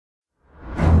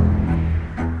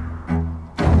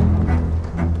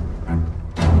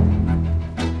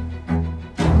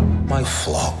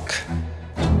flock.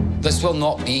 This will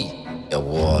not be a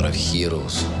war of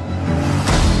heroes.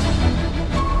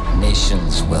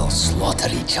 Nations will slaughter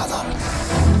each other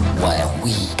while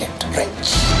we get rich.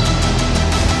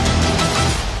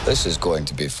 This is going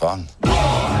to be fun.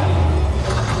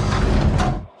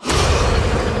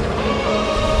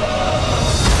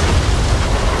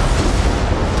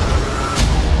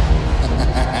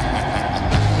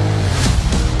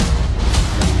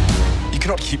 You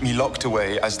cannot keep me locked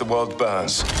away as the world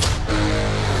burns.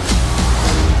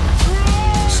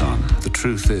 Son, the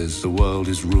truth is the world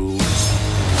is ruled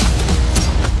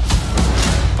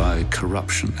by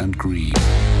corruption and greed.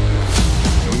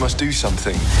 We must do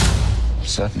something.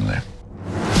 Certainly.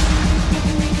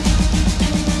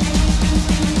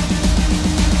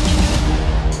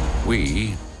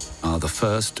 We are the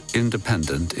first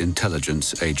independent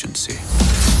intelligence agency.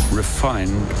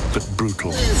 Refined but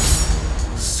brutal.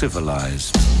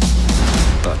 Civilized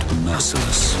but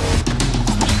merciless.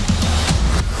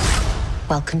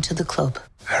 Welcome to the club.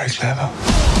 Very clever.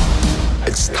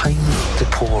 It's time to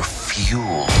pour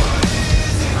fuel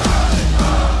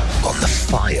on the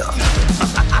fire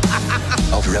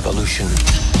of revolution.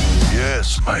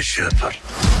 Yes, my shepherd.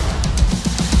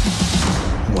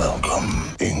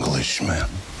 Welcome, Englishman.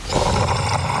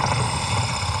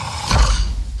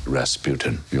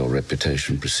 Rasputin, your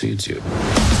reputation precedes you.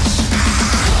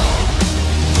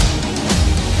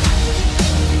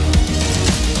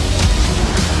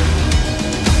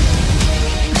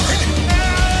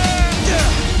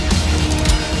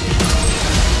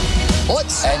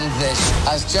 Let's end this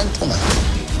as gentlemen.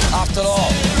 After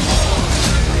all,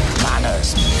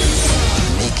 manners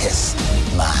maketh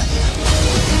man.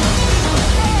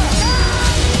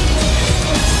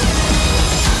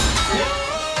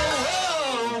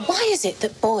 Why is it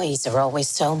that boys are always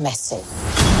so messy?